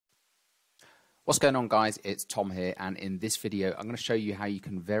What's going on, guys? It's Tom here, and in this video I'm going to show you how you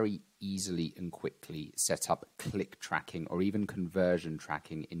can very easily and quickly set up click tracking or even conversion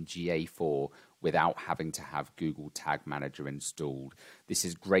tracking in GA4 without having to have Google Tag Manager installed. This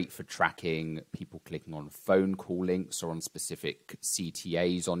is great for tracking people clicking on phone call links or on specific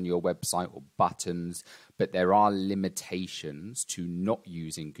CTAs on your website or buttons, but there are limitations to not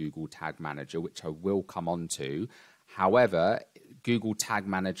using Google Tag Manager, which I will come on to. However, Google Tag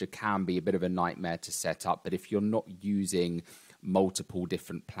Manager can be a bit of a nightmare to set up, but if you're not using multiple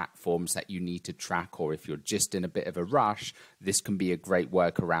different platforms that you need to track, or if you're just in a bit of a rush, this can be a great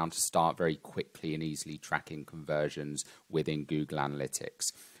workaround to start very quickly and easily tracking conversions within Google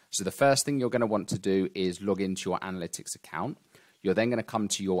Analytics. So the first thing you're going to want to do is log into your Analytics account. You're then going to come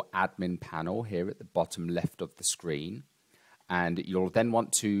to your admin panel here at the bottom left of the screen. And you'll then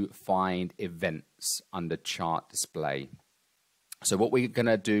want to find events under chart display. So what we're going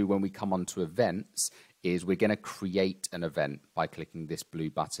to do when we come onto events is we're going to create an event by clicking this blue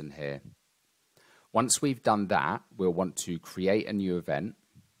button here. Once we've done that, we'll want to create a new event.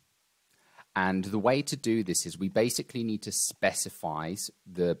 And the way to do this is we basically need to specify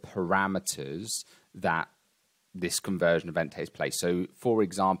the parameters that this conversion event takes place. So for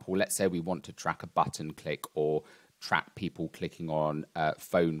example, let's say we want to track a button click or track people clicking on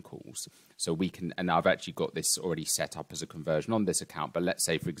phone calls. So we can, and I've actually got this already set up as a conversion on this account, but let's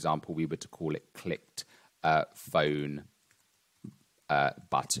say, for example, we were to call it clicked phone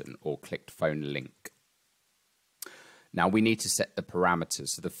button or clicked phone link. Now we need to set the parameters.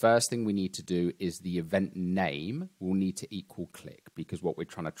 So the first thing we need to do is the event name will need to equal click, because what we're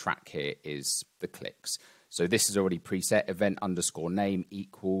trying to track here is the clicks. So this is already preset, event underscore name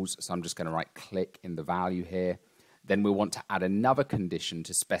equals, so I'm just going to write click in the value here. Then we want to add another condition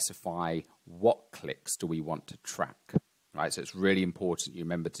to specify what clicks do we want to track, right? So it's really important you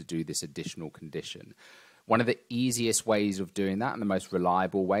remember to do this additional condition. One of the easiest ways of doing that and the most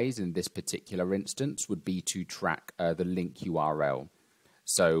reliable ways in this particular instance would be to track the link URL.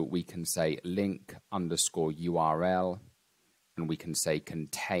 So we can say link underscore URL, and we can say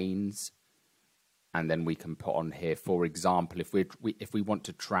contains. And then we can put on here, for example, if we want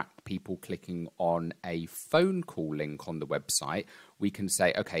to track people clicking on a phone call link on the website, we can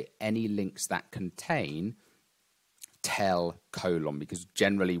say, okay, any links that contain tel : because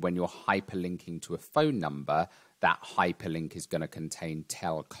generally when you're hyperlinking to a phone number, that hyperlink is going to contain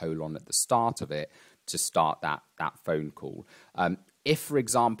tel : at the start of it to start that phone call. If, for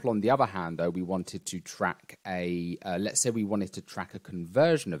example, on the other hand, though, we wanted to track let's say we wanted to track a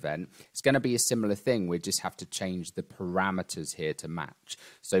conversion event, it's going to be a similar thing. We just have to change the parameters here to match.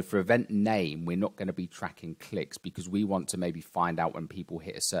 So for event name, we're not going to be tracking clicks because we want to maybe find out when people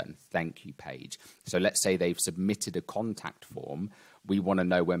hit a certain thank you page. So let's say they've submitted a contact form. We want to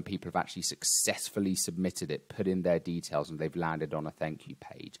know when people have actually successfully submitted it, put in their details, and they've landed on a thank you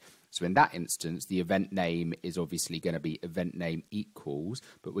page. So in that instance, the event name is obviously going to be event name equals,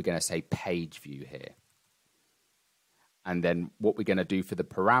 but we're going to say page view here. And then what we're going to do for the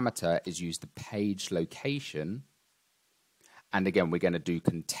parameter is use the page location. And again, we're going to do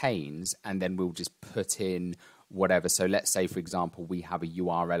contains, and then we'll just put in whatever. So let's say, for example, we have a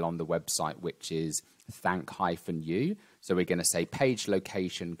URL on the website, which is thank-u. So we're going to say page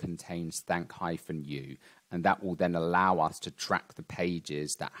location contains thank-u. And that will then allow us to track the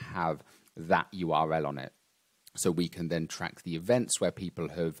pages that have that URL on it. So we can then track the events where people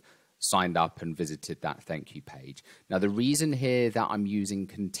have signed up and visited that thank you page. Now, the reason here that I'm using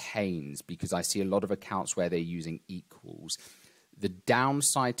contains, because I see a lot of accounts where they're using equals. The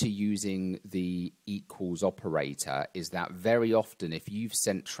downside to using the equals operator is that very often if you've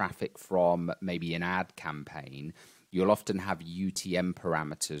sent traffic from maybe an ad campaign, you'll often have UTM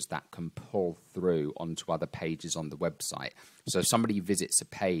parameters that can pull through onto other pages on the website. So if somebody visits a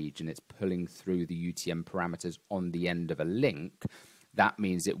page and it's pulling through the UTM parameters on the end of a link, that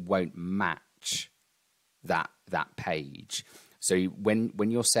means it won't match that page. So when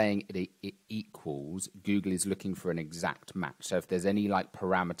you're saying it equals, Google is looking for an exact match. So if there's any like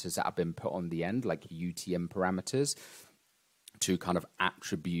parameters that have been put on the end, like UTM parameters, to kind of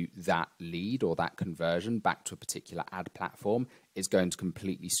attribute that lead or that conversion back to a particular ad platform, is going to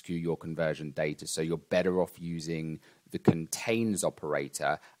completely skew your conversion data. So you're better off using the contains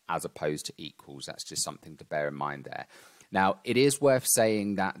operator as opposed to equals. That's just something to bear in mind there. Now, it is worth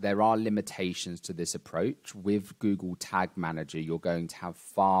saying that there are limitations to this approach. With Google Tag Manager, you're going to have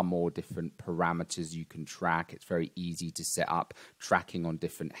far more different parameters you can track. It's very easy to set up tracking on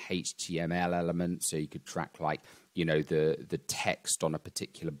different HTML elements. So you could track like you know, the text on a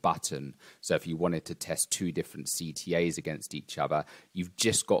particular button. So if you wanted to test 2 different CTAs against each other, you've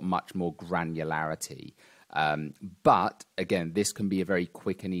just got much more granularity. But again, this can be a very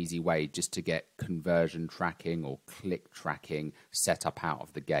quick and easy way just to get conversion tracking or click tracking set up out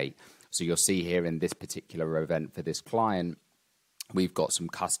of the gate. So you'll see here in this particular event for this client, we've got some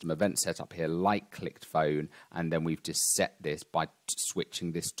custom events set up here like clicked phone, and then we've just set this by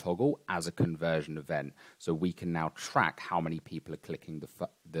switching this toggle as a conversion event. So we can now track how many people are clicking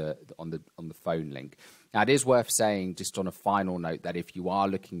on the phone link. Now, it is worth saying, just on a final note, that if you are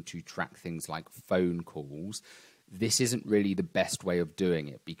looking to track things like phone calls, this isn't really the best way of doing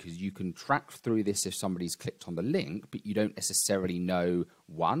it, because you can track through this if somebody's clicked on the link, but you don't necessarily know,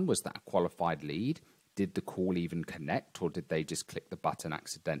 one, was that a qualified lead? Did the call even connect, or did they just click the button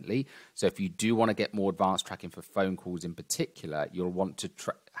accidentally? So if you do want to get more advanced tracking for phone calls in particular, you'll want to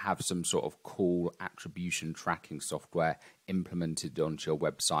have some sort of call attribution tracking software implemented onto your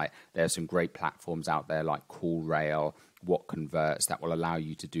website. There are some great platforms out there like CallRail, What Converts, that will allow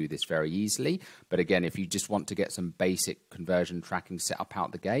you to do this very easily. But again, if you just want to get some basic conversion tracking set up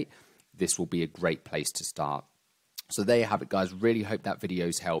out the gate, this will be a great place to start. So there you have it, guys. Really hope that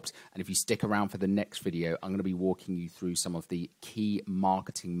video's helped. And if you stick around for the next video, I'm going to be walking you through some of the key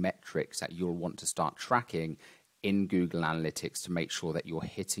marketing metrics that you'll want to start tracking in Google Analytics to make sure that you're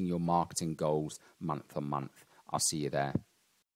hitting your marketing goals month on month. I'll see you there.